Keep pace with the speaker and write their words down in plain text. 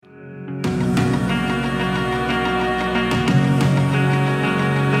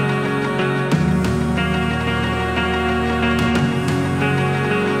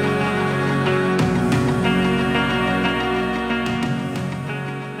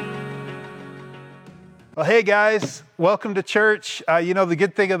Well, hey guys, welcome to church. The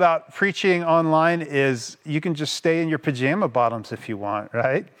good thing about preaching online is you can just stay in your pajama bottoms if you want,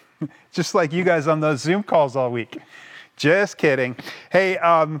 right? Just like you guys on those Zoom calls all week. Just kidding. Hey,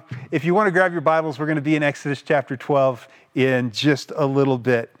 if you want to grab your Bibles, we're going to be in Exodus chapter 12 in just a little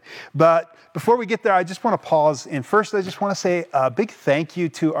bit. But before we get there, I just want to pause. And first, I just want to say a big thank you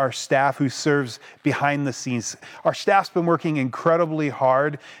to our staff who serves behind the scenes. Our staff's been working incredibly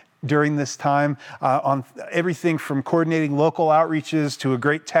hard during this time on everything from coordinating local outreaches to a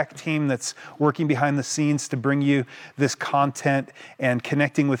great tech team that's working behind the scenes to bring you this content and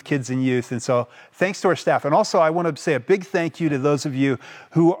connecting with kids and youth. And so thanks to our staff. And also I want to say a big thank you to those of you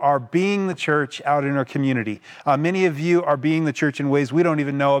who are being the church out in our community. Many of you are being the church in ways we don't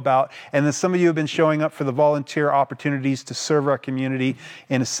even know about. And then some of you have been showing up for the volunteer opportunities to serve our community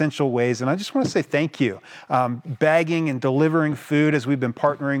in essential ways. And I just want to say thank you. Bagging and delivering food as we've been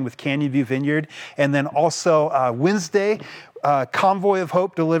partnering with Canyon View Vineyard. And then also Wednesday, Convoy of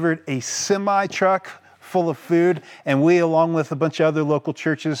Hope delivered a semi-truck full of food, and we, along with a bunch of other local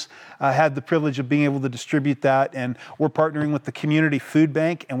churches, had the privilege of being able to distribute that. And we're partnering with the Community Food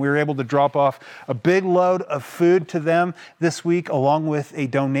Bank, and we were able to drop off a big load of food to them this week, along with a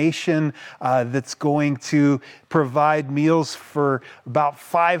donation that's going to provide meals for about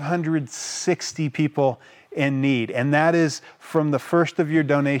 560 people in need. And that is from the first of your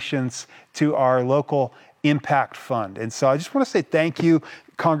donations to our local impact fund. And so I just want to say thank you,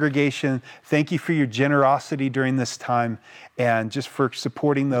 congregation. Thank you for your generosity during this time and just for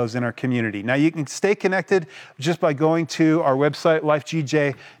supporting those in our community. Now you can stay connected just by going to our website,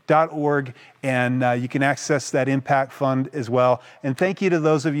 lifegj.org, and you can access that impact fund as well. And thank you to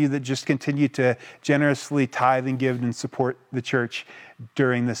those of you that just continue to generously tithe and give and support the church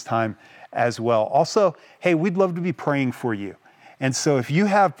during this time as well. Also, hey, we'd love to be praying for you. And so if you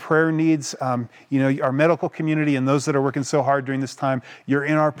have prayer needs, our medical community and those that are working so hard during this time, you're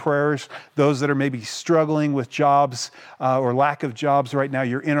in our prayers. Those that are maybe struggling with jobs or lack of jobs right now,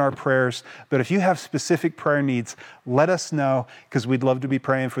 you're in our prayers. But if you have specific prayer needs, let us know, because we'd love to be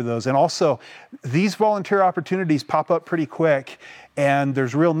praying for those. And also, these volunteer opportunities pop up pretty quick, and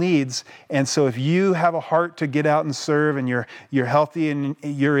there's real needs. And so if you have a heart to get out and serve, and you're healthy and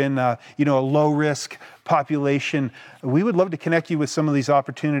you're in a low risk population, we would love to connect you with some of these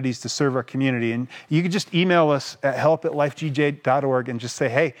opportunities to serve our community. And you can just email us at help@lifegj.org and just say,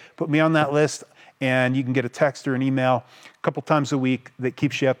 hey, put me on that list. And you can get a text or an email a couple times a week that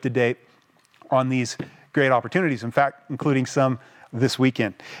keeps you up to date on these great opportunities. In fact, including some this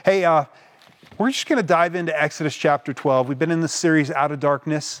weekend. Hey, we're just going to dive into Exodus chapter 12. We've been in this series, Out of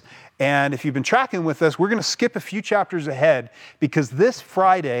Darkness. And if you've been tracking with us, we're going to skip a few chapters ahead because this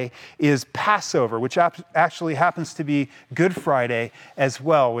Friday is Passover, which actually happens to be Good Friday as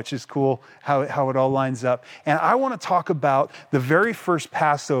well, which is cool how it all lines up. And I want to talk about the very first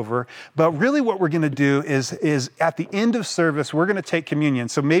Passover, but really what we're going to do is at the end of service, we're going to take communion.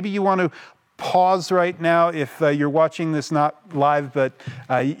 So maybe you want to pause right now if you're watching this not live, but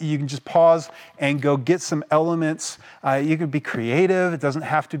you can just pause and go get some elements. You can be creative. It doesn't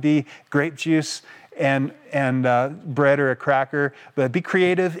have to be grape juice and bread or a cracker, but be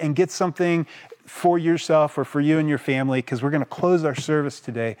creative and get something for yourself or for you and your family, because we're going to close our service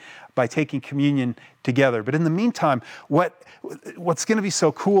today by taking communion together. But in the meantime, what's going to be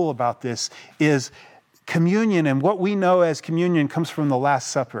so cool about this is communion, and what we know as communion comes from the Last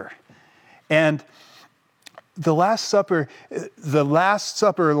Supper. And the Last Supper, the last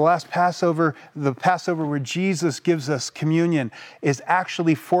Passover, the Passover where Jesus gives us communion, is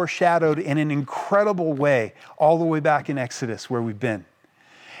actually foreshadowed in an incredible way all the way back in Exodus where we've been.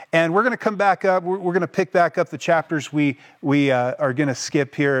 And we're going to come back up. We're going to pick back up the chapters we are going to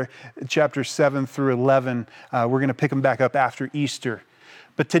skip here, chapters 7 through 11. We're going to pick them back up after Easter.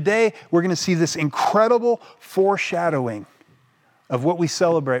 But today we're going to see this incredible foreshadowing of what we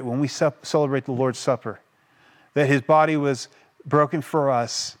celebrate when we celebrate the Lord's Supper, that his body was broken for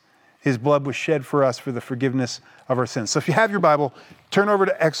us, his blood was shed for us for the forgiveness of our sins. So if you have your Bible, turn over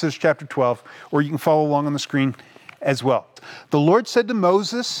to Exodus chapter 12, or you can follow along on the screen as well. The Lord said to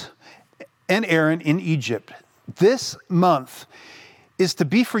Moses and Aaron in Egypt, "This month is to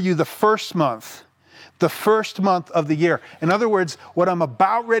be for you the first month of the year." In other words, what I'm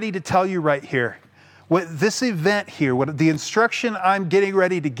about ready to tell you right here, what this event here, what the instruction I'm getting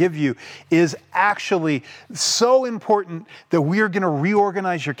ready to give you is actually so important that we are going to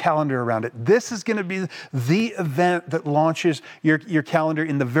reorganize your calendar around it. This is going to be the event that launches your calendar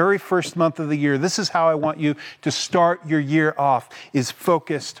in the very first month of the year. This is how I want you to start your year off, is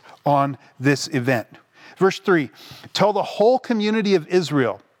focused on this event. Verse 3, tell the whole community of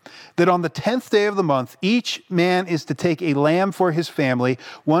Israel, that on the 10th day of the month, each man is to take a lamb for his family,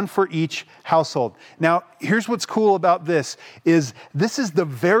 one for each household. Now, here's what's cool about this is the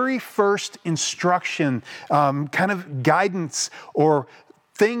very first instruction, kind of guidance or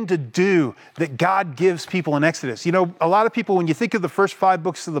thing to do that God gives people in Exodus. You know, a lot of people, when you think of the first 5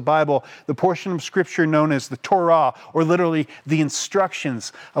 books of the Bible, the portion of scripture known as the Torah, or literally the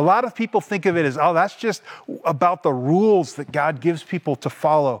instructions, a lot of people think of it as, oh, that's just about the rules that God gives people to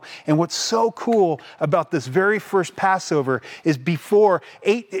follow. And what's so cool about this very first Passover is we're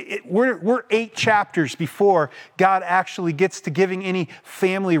 8 chapters before God actually gets to giving any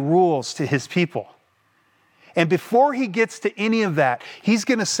family rules to his people. And before he gets to any of that, he's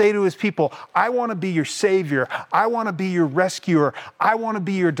going to say to his people, I want to be your savior. I want to be your rescuer. I want to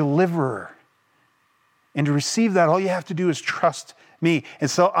be your deliverer. And to receive that, all you have to do is trust me.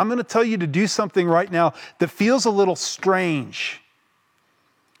 And so I'm going to tell you to do something right now that feels a little strange.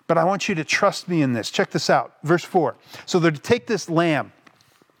 But I want you to trust me in this. Check this out. Verse 4. So they're to take this lamb.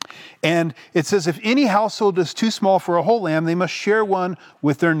 And it says, if any household is too small for a whole lamb, they must share one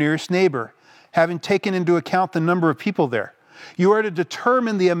with their nearest neighbor, having taken into account the number of people there. You are to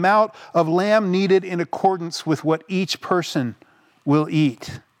determine the amount of lamb needed in accordance with what each person will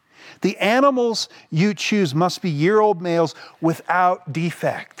eat. The animals you choose must be year-old males without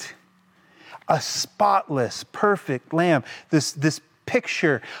defect. A spotless, perfect lamb. This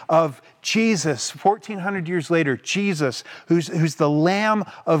picture of Jesus, 1,400 years later, Jesus, who's the Lamb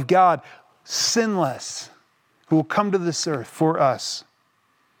of God, sinless, who will come to this earth for us.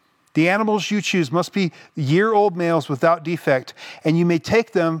 The animals you choose must be year-old males without defect, and you may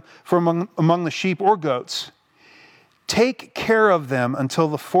take them from among the sheep or goats. Take care of them until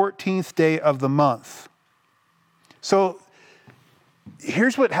the 14th day of the month. So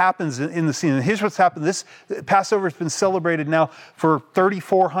here's what happens in the scene. Here's what's happened. This Passover has been celebrated now for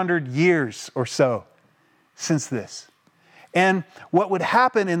 3,400 years or so since this. And what would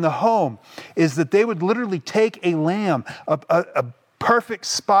happen in the home is that they would literally take a lamb, a perfect,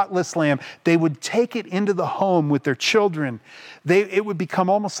 spotless lamb. They would take it into the home with their children. It would become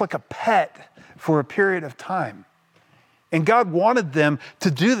almost like a pet for a period of time. And God wanted them to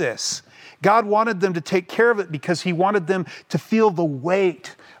do this. God wanted them to take care of it because he wanted them to feel the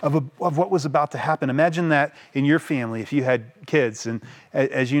weight of what was about to happen. Imagine that in your family if you had kids. And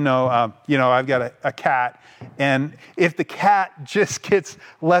as you know, I've got a cat. And if the cat just gets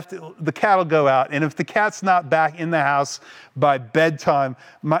left, the cat will go out. And if the cat's not back in the house by bedtime,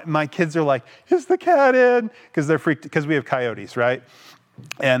 my kids are like, is the cat in? Because they're freaked, because we have coyotes, right?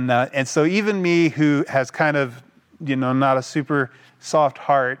 And so even me, who has kind of, not a super soft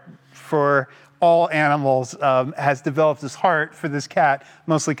heart for all animals, has developed this heart for this cat,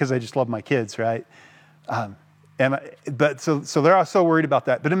 mostly because I just love my kids, right? So they're all so worried about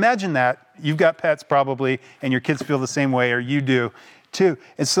that. But imagine that. You've got pets probably, and your kids feel the same way, or you do too.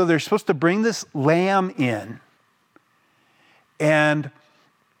 And so they're supposed to bring this lamb in and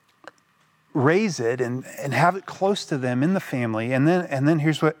raise it and have it close to them in the family. And then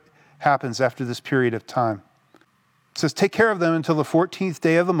here's what happens after this period of time. It says, take care of them until the 14th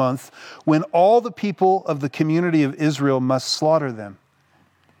day of the month, when all the people of the community of Israel must slaughter them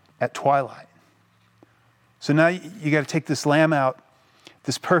at twilight. So now you got to take this lamb out,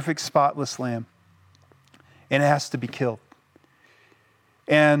 this perfect, spotless lamb, and it has to be killed.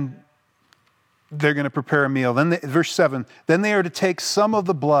 And they're going to prepare a meal. Then verse 7, then they are to take some of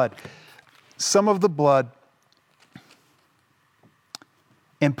the blood,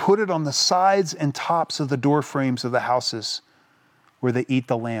 and put it on the sides and tops of the door frames of the houses where they eat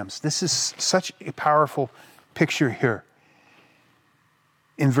the lambs. This is such a powerful picture here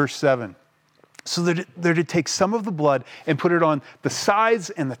in verse 7. So they're to take some of the blood and put it on the sides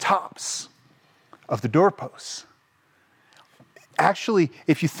and the tops of the doorposts. Actually,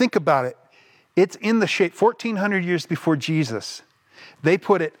 if you think about it, it's in the shape, 1,400 years before Jesus, they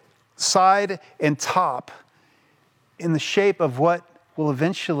put it side and top in the shape of what will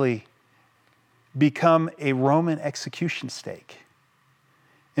eventually become a Roman execution stake.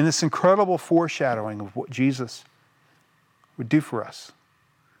 In this incredible foreshadowing of what Jesus would do for us.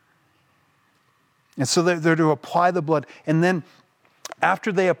 And so they're to apply the blood. And then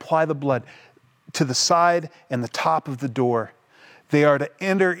after they apply the blood to the side and the top of the door, they are to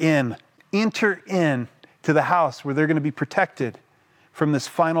enter in to the house where they're going to be protected from this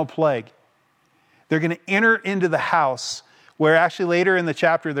final plague. They're going to enter into the house where actually later in the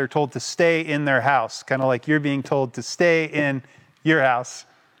chapter they're told to stay in their house, kind of like you're being told to stay in your house.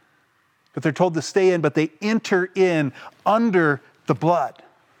 But they're told to stay in, but they enter in under the blood.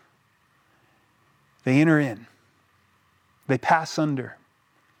 They enter in. They pass under.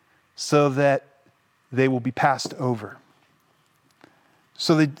 so that they will be passed over.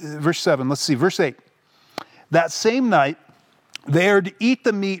 So verse 7, let's see, verse 8. That same night, they are to eat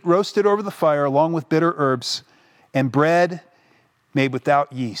the meat roasted over the fire along with bitter herbs and bread made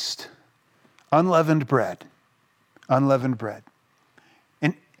without yeast. Unleavened bread. Unleavened bread.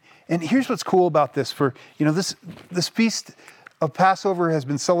 And here's what's cool about this. This feast of Passover has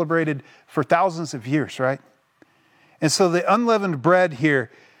been celebrated for thousands of years, right? And so the unleavened bread here,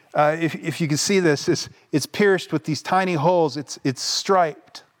 if you can see this, it's pierced with these tiny holes. It's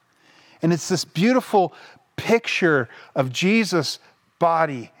striped. And it's this beautiful picture of Jesus'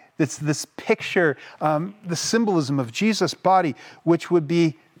 body. It's this picture, the symbolism of Jesus' body, which would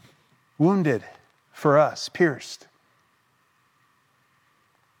be wounded for us, pierced.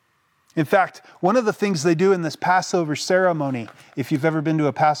 In fact, one of the things they do in this Passover ceremony, if you've ever been to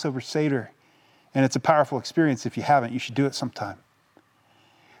a Passover Seder, and it's a powerful experience. If you haven't, you should do it sometime.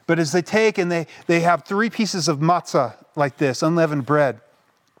 But as they take and they have 3 pieces of matzah like this, unleavened bread,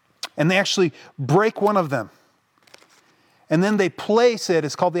 and they actually break one of them. And then they place it,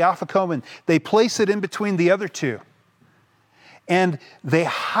 it's called the afikomen, they place it in between the other 2. And they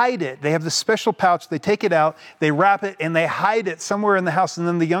hide it. They have this special pouch. They take it out, they wrap it, and they hide it somewhere in the house. And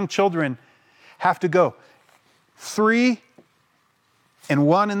then the young children have to go 3 and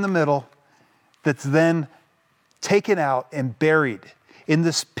 1 in the middle that's then taken out and buried in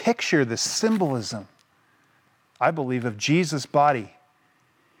this picture, this symbolism, I believe, of Jesus' body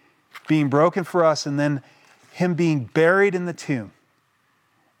being broken for us and then him being buried in the tomb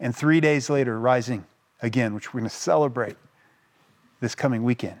and 3 days later rising again, which we're going to celebrate this coming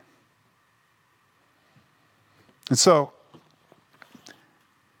weekend. And so,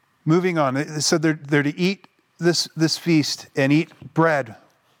 moving on, it said they're to eat this feast and eat bread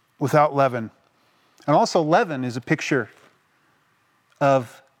without leaven. And also leaven is a picture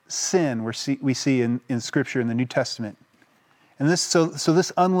of sin we see in Scripture in the New Testament. And so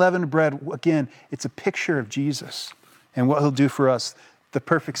this unleavened bread, again, it's a picture of Jesus and what he'll do for us, the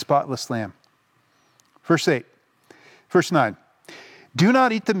perfect spotless lamb. Verse 9. Do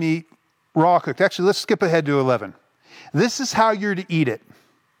not eat the meat raw cooked. Actually, let's skip ahead to 11. This is how you're to eat it.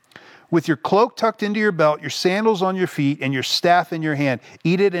 With your cloak tucked into your belt, your sandals on your feet, and your staff in your hand.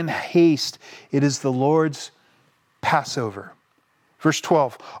 Eat it in haste. It is the Lord's Passover. Verse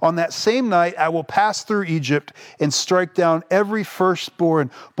 12. On that same night, I will pass through Egypt and strike down every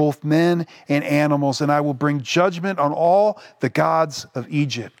firstborn, both men and animals, and I will bring judgment on all the gods of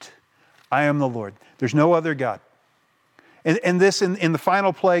Egypt. I am the Lord. There's no other God. And this in the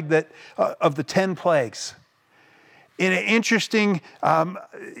final plague of the 10 plagues. In an interesting,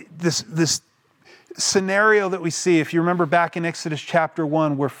 this scenario that we see, if you remember back in Exodus chapter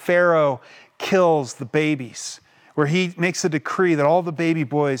 1, where Pharaoh kills the babies, where he makes a decree that all the baby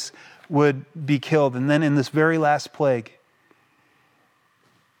boys would be killed. And then in this very last plague,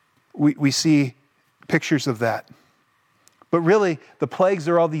 we see pictures of that. But really, the plagues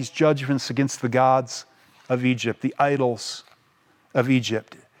are all these judgments against the gods of Egypt, the idols of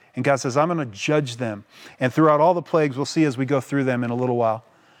Egypt. And God says, I'm going to judge them. And throughout all the plagues, we'll see as we go through them in a little while,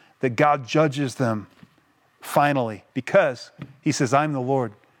 that God judges them finally, because he says, I'm the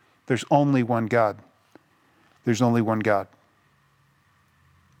Lord. There's only one God. There's only one God.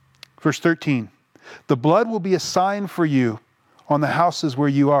 Verse 13, the blood will be a sign for you on the houses where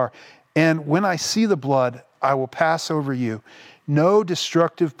you are. And when I see the blood, I will pass over you. No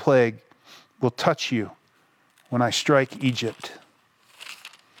destructive plague will touch you when I strike Egypt.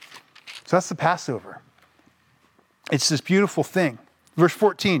 So that's the Passover. It's this beautiful thing. Verse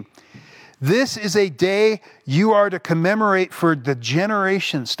 14, this is a day you are to commemorate for the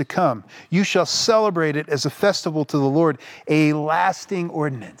generations to come. You shall celebrate it as a festival to the Lord, a lasting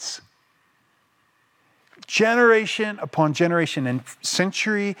ordinance. Generation upon generation and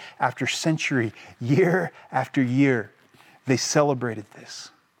century after century, year after year, they celebrated this.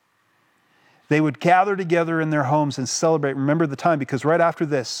 They would gather together in their homes and celebrate. Remember the time, because right after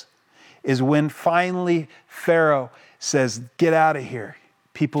this is when finally Pharaoh says, get out of here,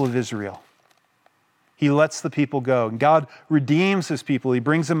 people of Israel. He lets the people go. And God redeems his people. He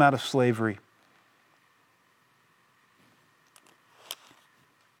brings them out of slavery.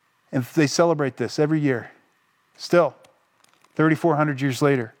 And they celebrate this every year. Still, 3,400 years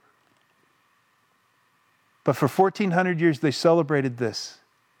later. But for 1,400 years, they celebrated this,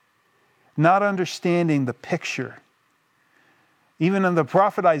 not understanding the picture. Even in the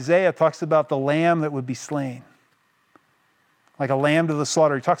prophet Isaiah talks about the lamb that would be slain, like a lamb to the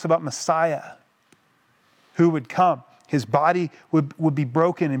slaughter. He talks about Messiah who would come. His body would be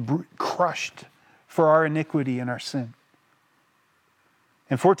broken and crushed for our iniquity and our sin.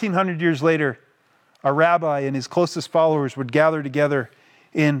 And 1,400 years later, a rabbi and his closest followers would gather together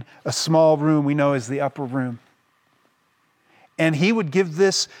in a small room we know as the upper room. And he would give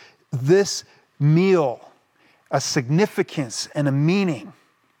this meal a significance and a meaning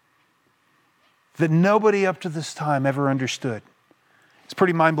that nobody up to this time ever understood. It's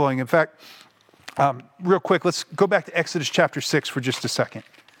pretty mind-blowing. In fact, real quick, let's go back to Exodus chapter 6 for just a second.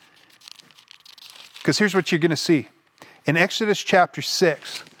 Because here's what you're going to see. In Exodus chapter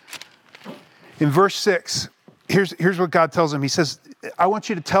 6, in verse 6, here's what God tells him. He says, I want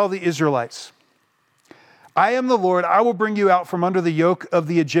you to tell the Israelites, I am the Lord. I will bring you out from under the yoke of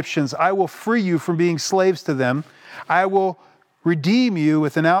the Egyptians. I will free you from being slaves to them. I will redeem you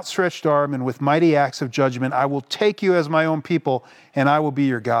with an outstretched arm and with mighty acts of judgment. I will take you as my own people, and I will be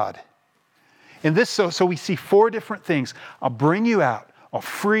your God. And this, so we see four different things. I'll bring you out. I'll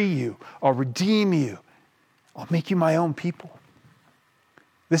free you. I'll redeem you. I'll make you my own people.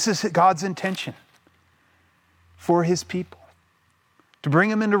 This is God's intention for his people, to bring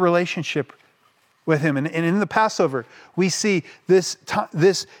them into relationship with him. And in the Passover, we see this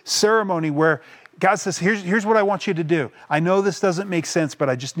ceremony where God says, here's what I want you to do. I know this doesn't make sense, but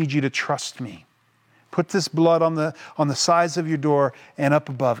I just need you to trust me. Put this blood on the sides of your door and up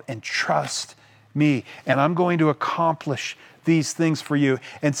above and trust me. And I'm going to accomplish these things for you.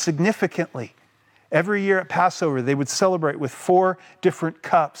 And significantly, every year at Passover, they would celebrate with 4 different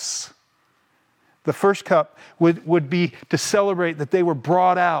cups. The first cup would be to celebrate that they were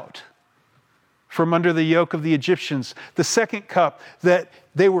brought out from under the yoke of the Egyptians. The second cup, that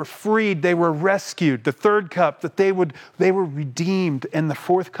they were freed, they were rescued. The third cup, that they were redeemed. And the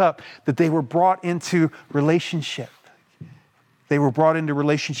fourth cup, that they were brought into relationship. They were brought into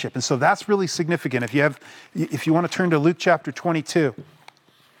relationship. And so that's really significant. If you want to turn to Luke chapter 22,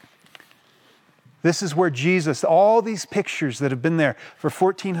 this is where Jesus, all these pictures that have been there for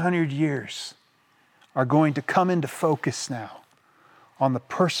 1,400 years are going to come into focus now on the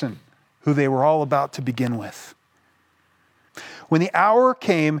person who they were all about to begin with. When the hour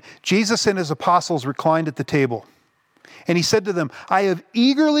came, Jesus and his apostles reclined at the table. And he said to them, I have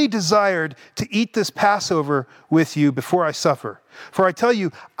eagerly desired to eat this Passover with you before I suffer. For I tell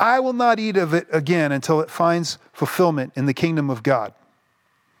you, I will not eat of it again until it finds fulfillment in the kingdom of God.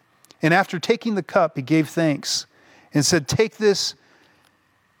 And after taking the cup, he gave thanks and said, take this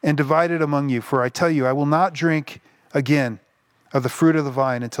and divide it among you. For I tell you, I will not drink again of the fruit of the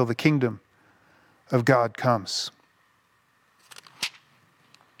vine until the kingdom of God comes.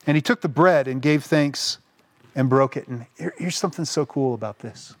 And he took the bread and gave thanks and broke it. And here's something so cool about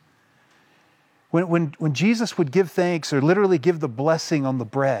this. When Jesus would give thanks or literally give the blessing on the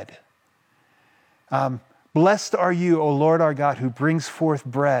bread, blessed are you, O Lord our God, who brings forth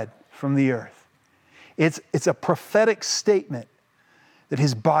bread from the earth. It's a prophetic statement that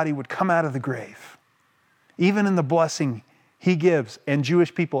his body would come out of the grave. Even in the blessing he gives, and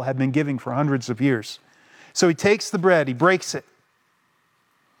Jewish people have been giving for hundreds of years. So he takes the bread, he breaks it.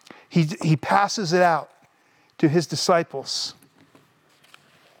 He passes it out to his disciples.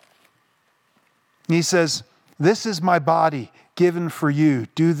 And he says, this is my body given for you.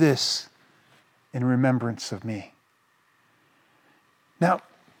 Do this in remembrance of me. Now,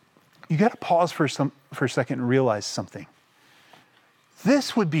 you got to pause for a second and realize something.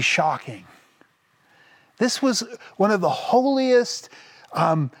 This would be shocking. This was one of the holiest,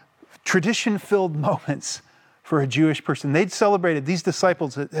 tradition-filled moments for a Jewish person. These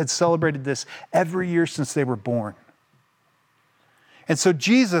disciples had celebrated this every year since they were born. And so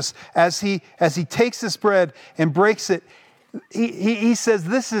Jesus, as he takes this bread and breaks it, he says,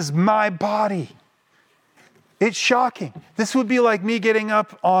 this is my body. It's shocking. This would be like me getting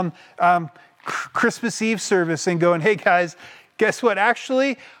up on Christmas Eve service and going, hey guys, guess what?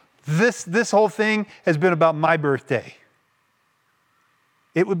 Actually, this whole thing has been about my birthday.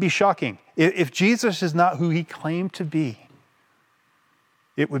 It would be shocking. If Jesus is not who he claimed to be,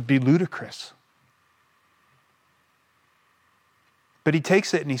 it would be ludicrous. But he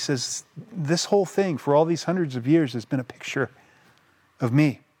takes it and he says, this whole thing for all these hundreds of years has been a picture of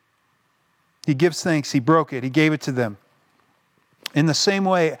me. He gives thanks, he broke it, he gave it to them. In the same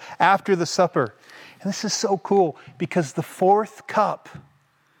way, after the supper, and this is so cool because the fourth cup,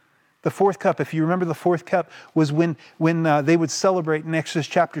 if you remember the fourth cup, was when they would celebrate in Exodus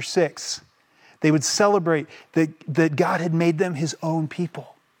chapter 6. They would celebrate that God had made them his own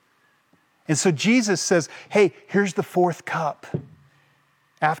people. And so Jesus says, hey, here's the fourth cup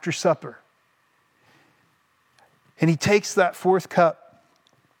after supper. And he takes that fourth cup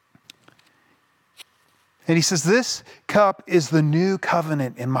and he says, this cup is the new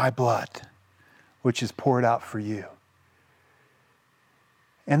covenant in my blood, which is poured out for you.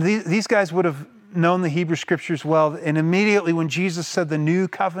 And these guys would have known the Hebrew Scriptures well. And immediately when Jesus said the new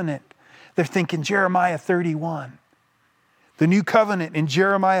covenant, they're thinking Jeremiah 31. The new covenant in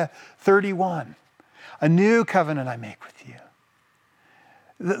Jeremiah 31. A new covenant I make with you.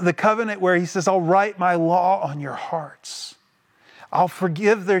 The covenant where he says, I'll write my law on your hearts. I'll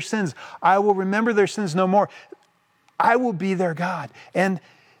forgive their sins. I will remember their sins no more. I will be their God. And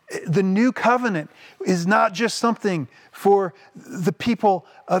the new covenant is not just something for the people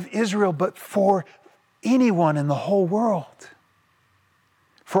of Israel, but for anyone in the whole world.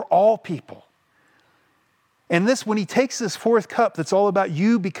 For all people. And this, when he takes this fourth cup that's all about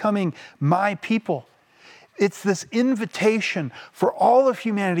you becoming my people, it's this invitation for all of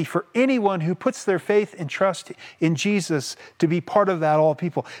humanity, for anyone who puts their faith and trust in Jesus to be part of that all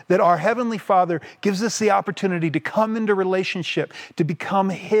people. That our Heavenly Father gives us the opportunity to come into relationship, to become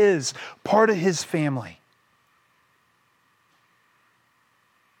His, part of His family.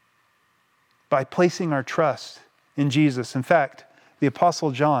 By placing our trust in Jesus. In fact, the Apostle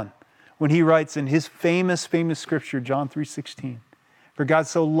John, when he writes in his famous scripture, John 3:16, for God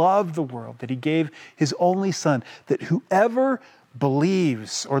so loved the world that he gave his only Son, that whoever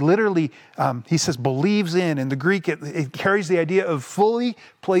believes, or literally he says believes in the Greek it carries the idea of fully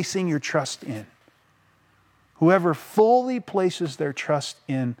placing your trust in. Whoever fully places their trust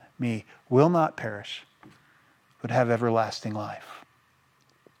in me will not perish, but have everlasting life.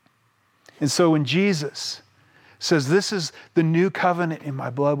 And so when Jesus says, this is the new covenant in my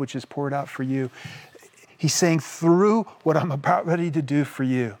blood, which is poured out for you, he's saying, through what I'm about ready to do for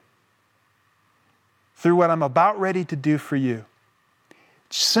you,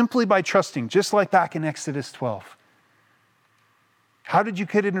 simply by trusting, just like back in Exodus 12. How did you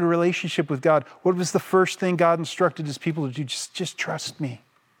get into a relationship with God? What was the first thing God instructed his people to do? Just trust me.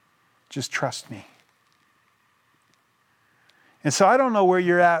 Just trust me. And so I don't know where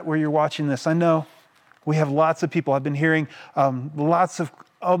you're at, where you're watching this. I know we have lots of people. I've been hearing lots of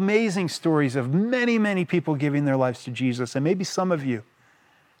amazing stories of many people giving their lives to Jesus. And maybe some of you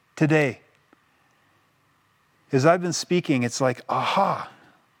today, as I've been speaking, it's like, aha,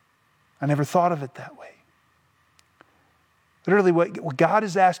 I never thought of it that way. Literally, what God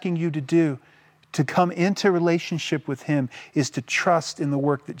is asking you to do to come into relationship with Him is to trust in the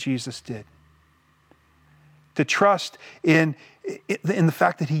work that Jesus did. To trust in the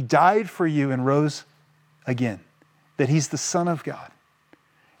fact that He died for you and rose again. That He's the Son of God.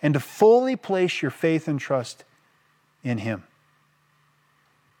 And to fully place your faith and trust in Him.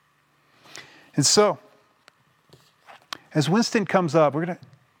 And so, as Winston comes up, we're going to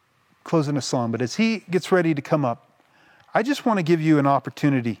close in a song, but as he gets ready to come up, I just want to give you an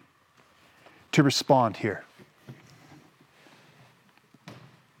opportunity to respond here.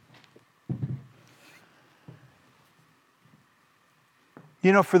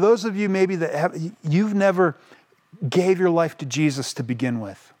 You know, for those of you maybe that you've never gave your life to Jesus to begin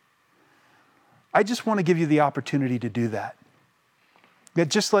with, I just want to give you the opportunity to do that. That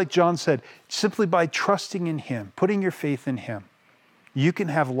just like John said, simply by trusting in Him, putting your faith in Him, you can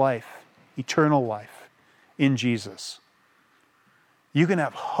have life, eternal life in Jesus. You can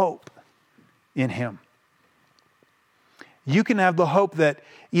have hope in Him. You can have the hope that,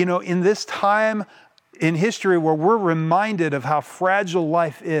 you know, in this time in history where we're reminded of how fragile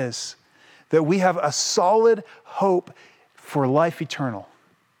life is, that we have a solid hope for life eternal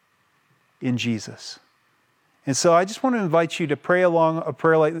in Jesus. And so I just want to invite you to pray along a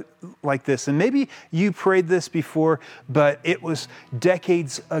prayer like this. And maybe you prayed this before, but it was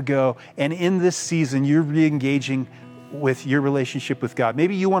decades ago. And in this season, you're re-engaging with your relationship with God.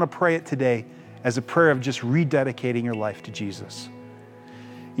 Maybe you want to pray it today as a prayer of just rededicating your life to Jesus.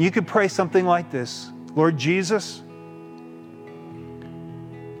 You could pray something like this. Lord Jesus,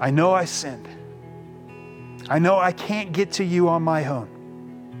 I know I sinned. I know I can't get to you on my own.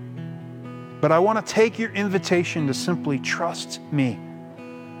 But I want to take your invitation to simply trust me.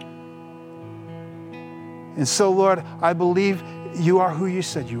 And so, Lord, I believe you are who you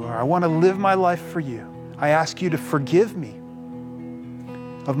said you are. I want to live my life for you. I ask you to forgive me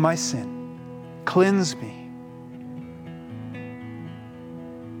of my sin. Cleanse me.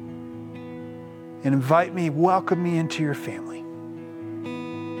 And invite me, welcome me into your family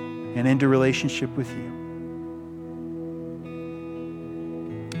and into relationship with you.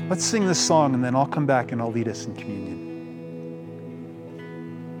 Let's sing this song and then I'll come back and I'll lead us in communion.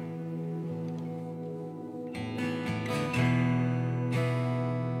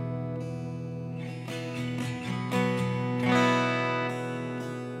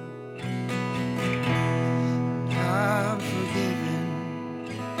 I'm forgiven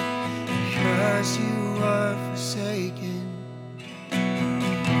because you are forsaken.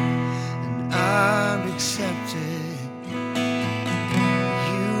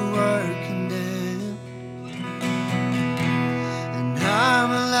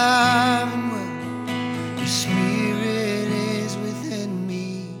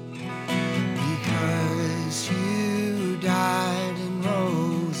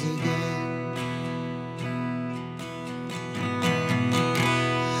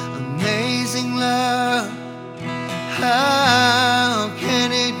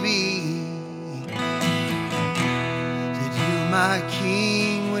 my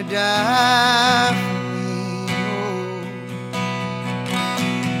King would die for me. Oh,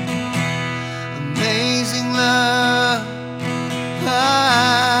 amazing love,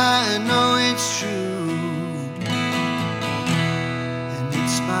 I know it's true, and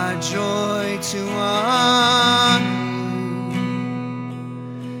it's my joy to honor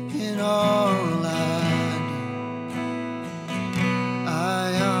you in all I do.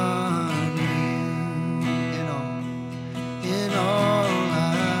 I honor you in all I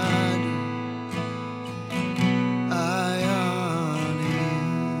do. I honor you.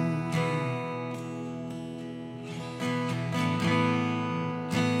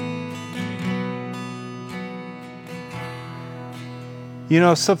 You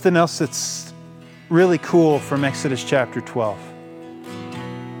know, something else that's really cool from Exodus chapter 12.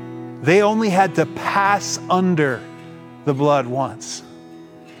 They only had to pass under the blood once.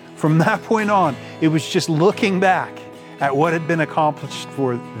 From that point on, it was just looking back at what had been accomplished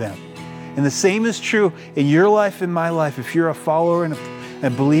for them. And the same is true in your life and my life if you're a follower and a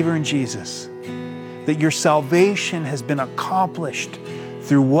believer in Jesus. That your salvation has been accomplished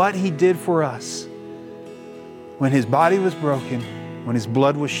through what He did for us when His body was broken, when His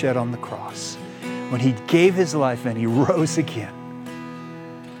blood was shed on the cross, when He gave His life and He rose again.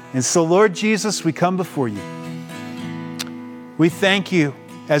 And so, Lord Jesus, we come before you. We thank you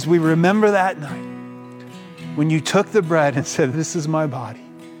as we remember that night when you took the bread and said, this is my body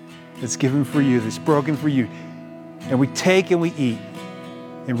that's given for you, that's broken for you. And we take and we eat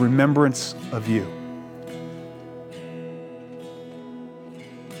in remembrance of you.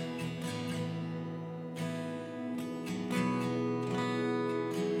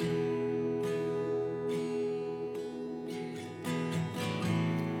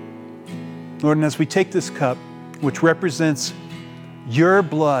 Lord, and as we take this cup, which represents your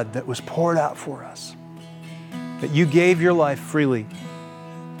blood that was poured out for us, that you gave your life freely,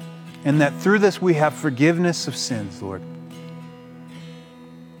 and that through this we have forgiveness of sins, Lord.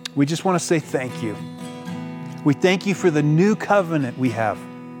 We just want to say thank you. We thank you for the new covenant we have,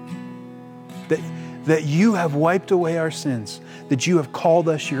 that you have wiped away our sins, that you have called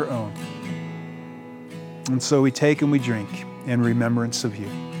us your own. And so we take and we drink in remembrance of you.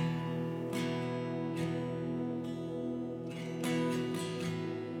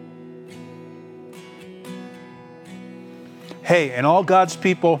 Hey, and all God's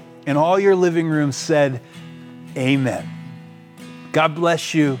people in all your living rooms said, amen. God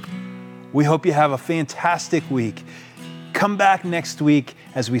bless you. We hope you have a fantastic week. Come back next week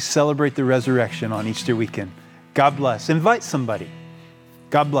as we celebrate the resurrection on Easter weekend. God bless. Invite somebody.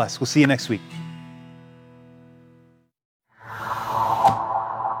 God bless. We'll see you next week.